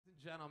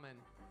Gentlemen,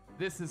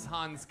 this is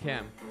Hans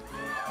Kim.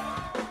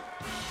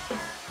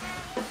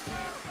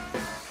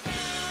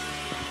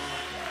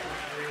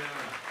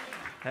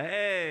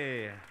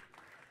 Hey,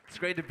 it's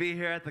great to be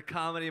here at the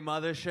Comedy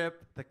Mothership,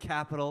 the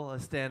capital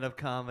of stand-up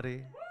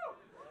comedy,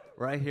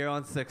 right here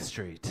on 6th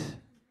Street,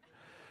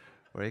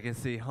 where you can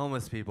see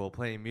homeless people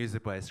playing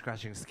music by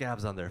scratching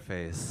scabs on their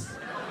face,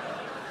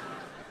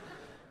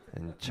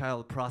 and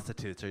child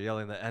prostitutes are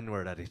yelling the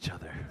N-word at each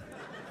other.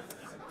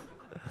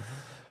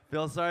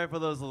 Feel sorry for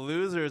those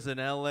losers in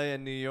LA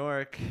and New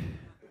York.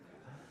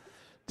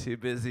 Too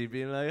busy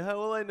being like, how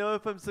will I know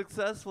if I'm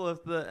successful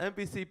if the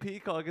NBC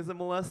peacock isn't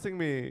molesting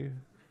me?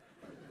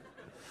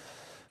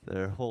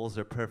 Their holes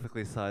are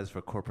perfectly sized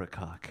for corporate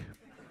cock.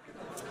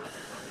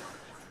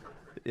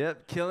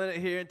 Yep, killing it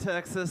here in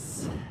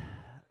Texas.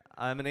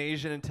 I'm an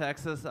Asian in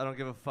Texas. I don't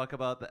give a fuck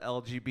about the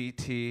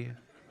LGBT.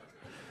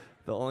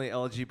 The only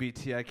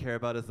LGBT I care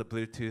about is the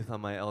Bluetooth on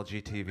my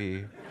LG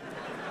TV.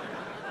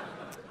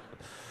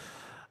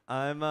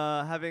 I'm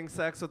having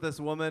sex with this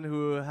woman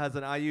who has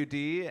an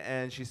IUD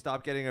and she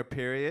stopped getting her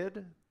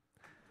period.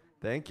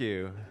 Thank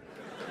you.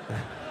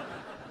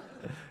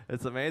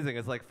 It's amazing.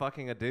 It's like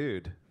fucking a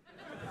dude.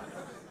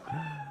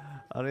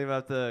 I don't even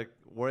have to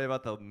worry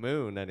about the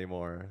moon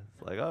anymore.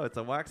 It's like, oh, it's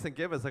a wax and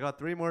gibbous. I got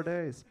 3 more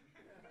days.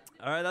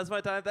 All right, that's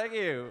my time. Thank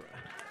you.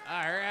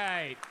 All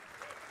right.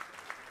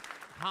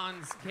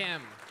 Hans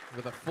Kim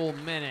with a full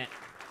minute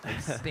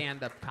of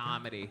stand-up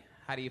comedy.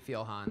 How do you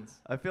feel, Hans?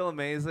 I feel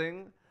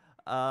amazing.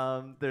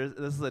 This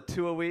is a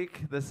 2 a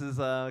week. This is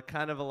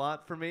kind of a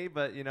lot for me,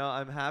 but you know,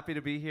 I'm happy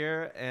to be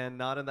here and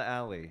not in the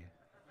alley.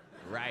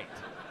 Right.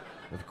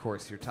 Of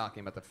course, you're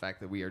talking about the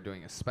fact that we are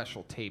doing a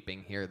special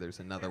taping here. There's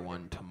another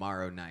one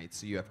tomorrow night,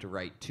 so you have to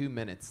write 2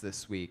 minutes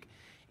this week.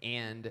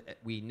 And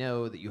we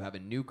know that you have a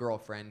new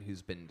girlfriend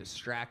who's been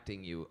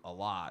distracting you a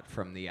lot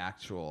from the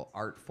actual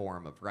art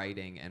form of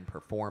writing and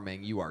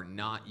performing. You are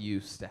not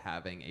used to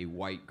having a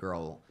white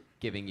girl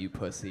giving you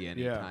pussy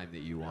anytime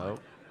that you want.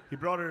 Nope. He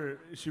brought her,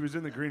 she was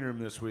in the green room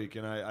this week,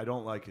 and I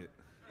don't like it.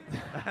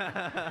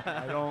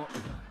 I don't,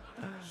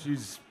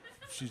 she's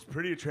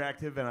pretty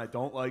attractive, and I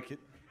don't like it.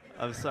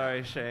 I'm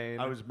sorry, Shane.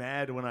 I was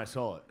mad when I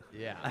saw it.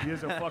 Yeah. He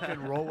has a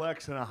fucking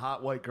Rolex and a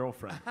hot white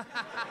girlfriend.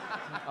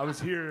 I was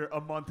here a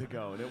month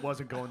ago, and it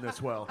wasn't going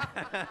this well.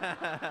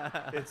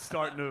 It's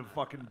starting to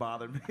fucking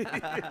bother me.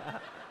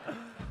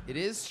 It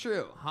is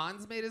true.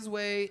 Hans made his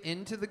way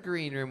into the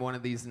green room one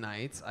of these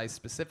nights. I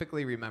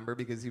specifically remember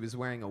because he was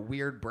wearing a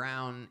weird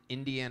brown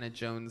Indiana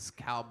Jones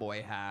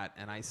cowboy hat,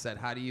 and I said,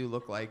 how do you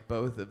look like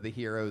both of the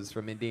heroes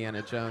from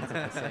Indiana Jones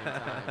at the same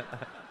time?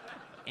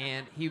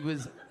 And he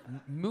was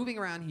moving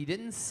around. He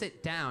didn't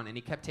sit down, and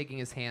he kept taking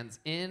his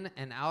hands in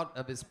and out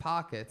of his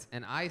pockets.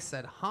 And I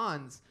said,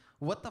 Hans,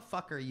 what the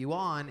fuck are you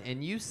on?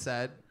 And you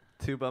said...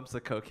 2 bumps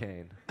of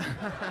cocaine.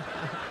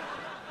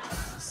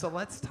 So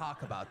let's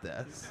talk about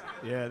this.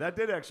 Yeah, that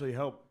did actually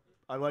help.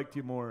 I liked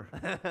you more.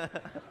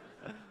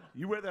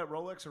 You wear that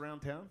Rolex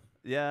around town?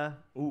 Yeah.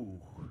 Ooh.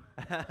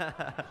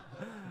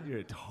 You're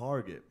a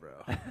target, bro.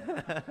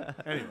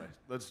 Anyway,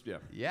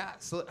 Yeah,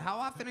 so how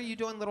often are you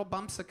doing little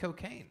bumps of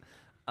cocaine?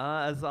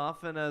 As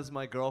often as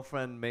my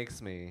girlfriend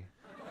makes me.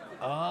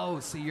 Oh,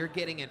 so you're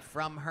getting it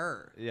from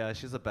her. Yeah,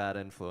 she's a bad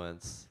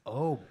influence.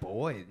 Oh,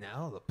 boy.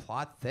 Now the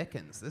plot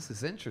thickens. This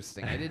is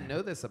interesting. I didn't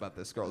know this about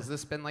this girl. Has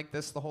this been like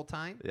this the whole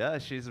time? Yeah,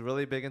 she's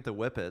really big into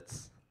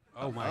whippets.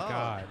 Oh, my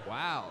God.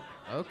 Wow.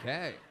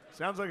 Okay.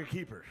 Sounds like a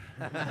keeper.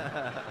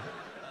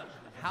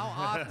 How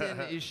often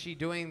is she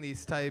doing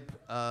these type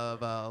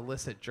of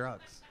illicit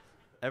drugs?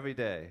 Every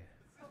day.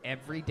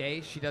 Every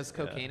day? She does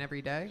cocaine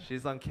every day?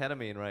 She's on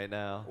ketamine right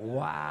now.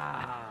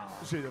 Wow.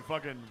 Is she the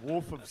fucking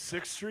wolf of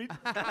 6th Street?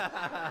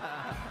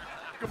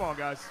 Come on,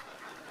 guys.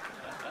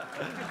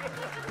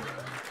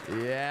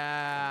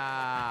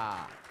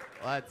 Yeah.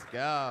 Let's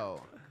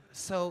go.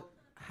 So,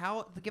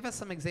 give us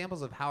some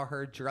examples of how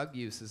her drug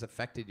use has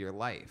affected your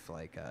life.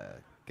 Like,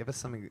 give us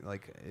something,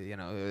 like, you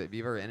know, have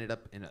you ever ended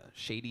up in a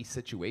shady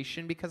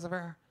situation because of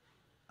her?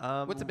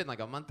 What's it been,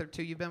 like a month or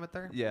 2 you've been with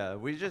her? Yeah,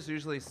 we just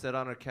usually sit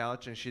on her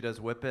couch and she does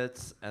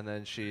whippets, and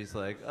then she's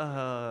like,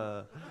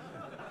 and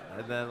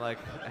then like,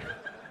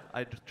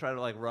 I try to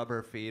like rub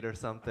her feet or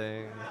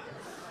something.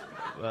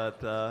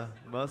 But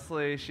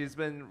mostly she's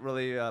been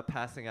really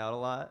passing out a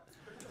lot.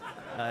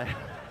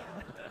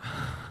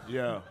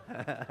 Yeah.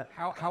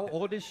 How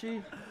old is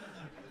she?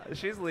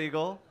 She's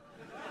legal.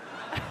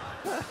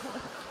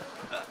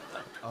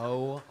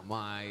 Oh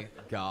my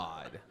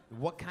God.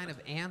 What kind of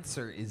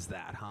answer is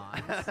that,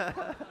 Hans?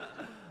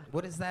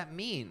 What does that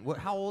mean?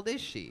 How old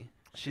is she?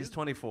 She's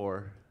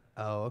 24.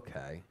 Oh,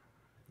 okay.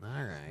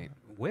 All right.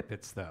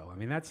 Whippets, though. I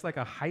mean, that's like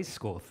a high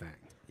school thing.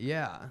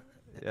 Yeah.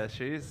 Yeah,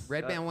 she's...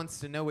 Red Man wants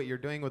to know what you're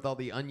doing with all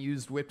the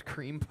unused whipped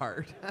cream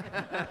part.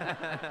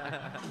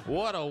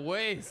 What a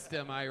waste,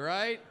 am I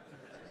right?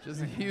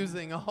 Just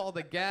using all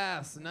the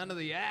gas, none of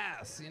the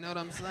ass. You know what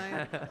I'm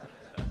saying?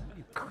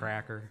 You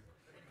cracker.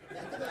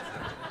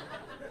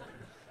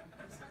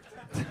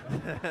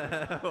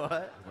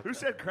 What? Who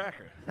said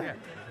cracker? Yeah.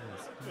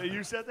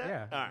 You said that?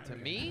 Yeah. All right. To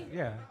me?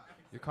 Yeah.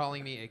 You're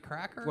calling me a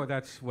cracker? Well,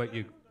 that's what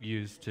you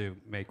use to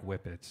make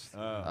whippets.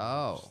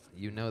 Oh,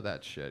 you know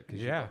that shit. 'Cause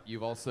Yeah.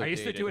 You've also I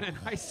used to do it dated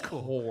in high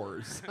school.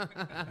 whores.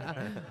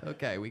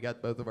 Okay, we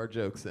got both of our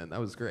jokes in. That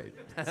was great.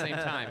 At the same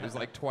time, it was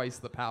like twice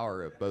the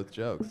power of both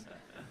jokes.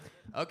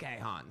 Okay,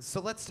 Hans.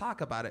 So let's talk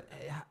about it.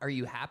 Are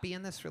you happy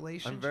in this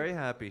relationship? I'm very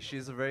happy.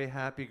 She's a very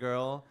happy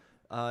girl.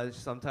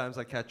 Sometimes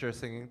I catch her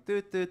singing.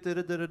 "Doo, doo, doo,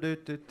 doo, doo, doo,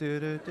 doo, doo,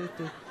 doo, doo,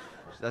 doo."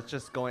 That's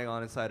just going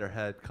on inside her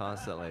head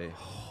constantly.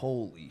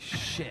 Holy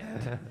shit.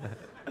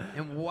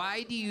 And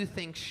why do you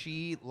think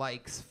she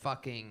likes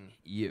fucking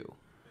you?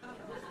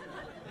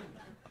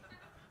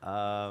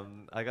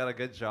 I got a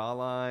good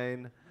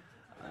jawline.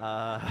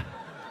 I'm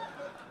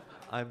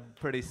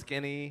pretty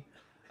skinny.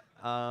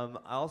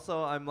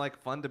 Also, I'm like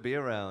fun to be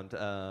around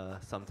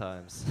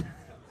sometimes.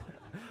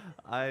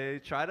 I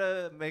try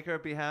to make her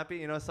be happy.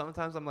 You know,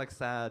 sometimes I'm like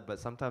sad, but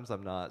sometimes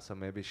I'm not. So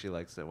maybe she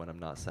likes it when I'm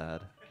not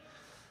sad.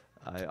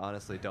 I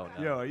honestly don't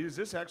know. Yo, is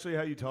this actually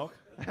how you talk?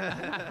 Is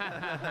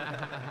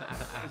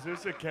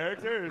this a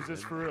character or is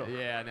this for real?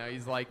 Yeah, no,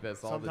 he's like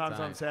this all Sometimes the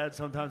time. I'm sad,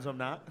 sometimes I'm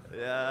not.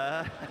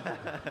 Yeah.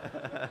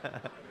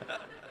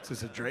 Is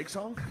this a Drake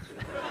song?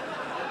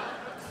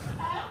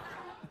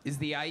 Is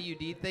the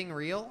IUD thing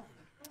real?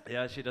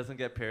 Yeah, she doesn't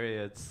get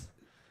periods.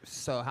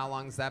 So how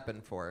long's that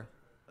been for?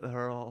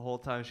 Her whole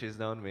time she's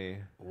known me.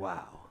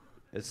 Wow.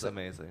 It's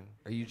amazing.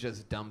 Are you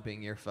just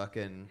dumping your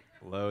fucking...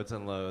 Loads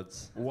and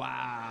loads.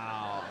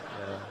 Wow.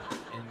 Yeah.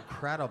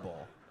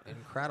 Incredible.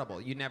 Incredible.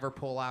 You never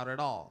pull out at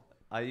all.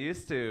 I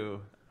used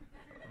to,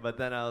 but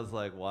then I was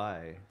like,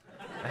 why?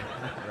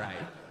 Right.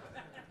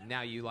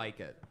 Now you like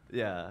it.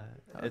 Yeah.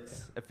 It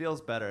feels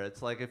better.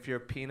 It's like if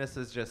your penis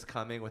is just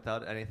coming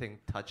without anything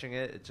touching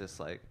it, it just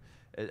like,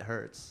 it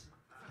hurts.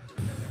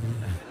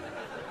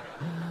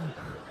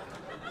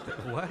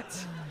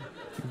 What?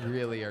 You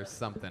really are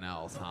something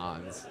else,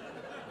 Hans.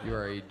 You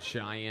are a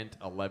giant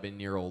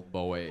 11-year-old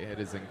boy. It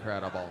is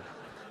incredible.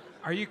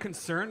 Are you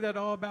concerned at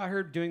all about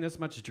her doing this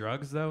much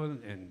drugs, though,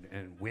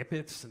 and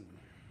whippets? And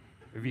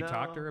have you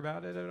talked to her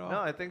about it at all?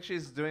 No, I think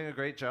she's doing a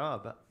great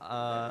job.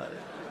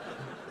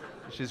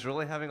 She's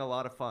really having a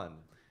lot of fun.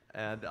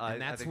 And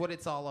that's think what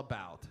it's all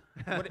about.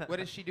 What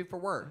does she do for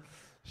work?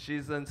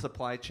 she's in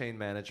supply chain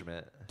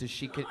management. Does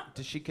she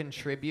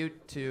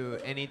contribute to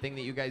anything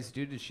that you guys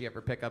do? Does she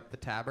ever pick up the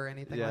tab or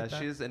anything Yeah, like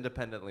that? she's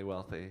independently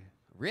wealthy.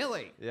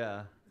 Really?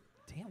 Yeah.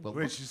 Damn. Well,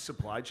 Wait, look- she's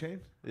supply chain?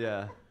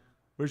 Yeah.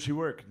 Where'd she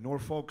work?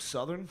 Norfolk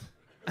Southern?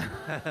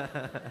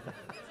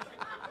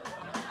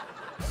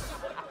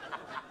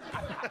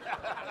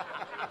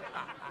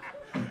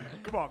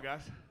 Come on,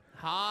 guys.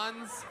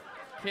 Hans,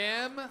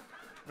 Kim.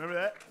 Remember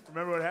that?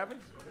 Remember what happened?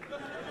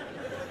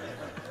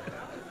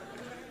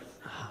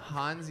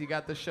 Hans, you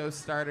got the show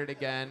started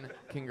again.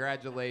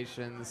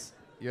 Congratulations.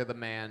 You're the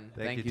man.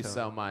 Thank you, you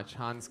so Tony. much.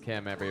 Hans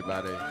Kim,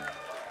 everybody.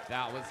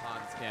 That was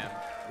Hans Kim.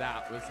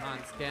 That was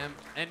Hans Kim.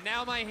 And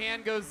now my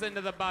hand goes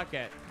into the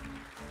bucket.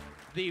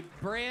 The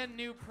brand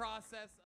new process.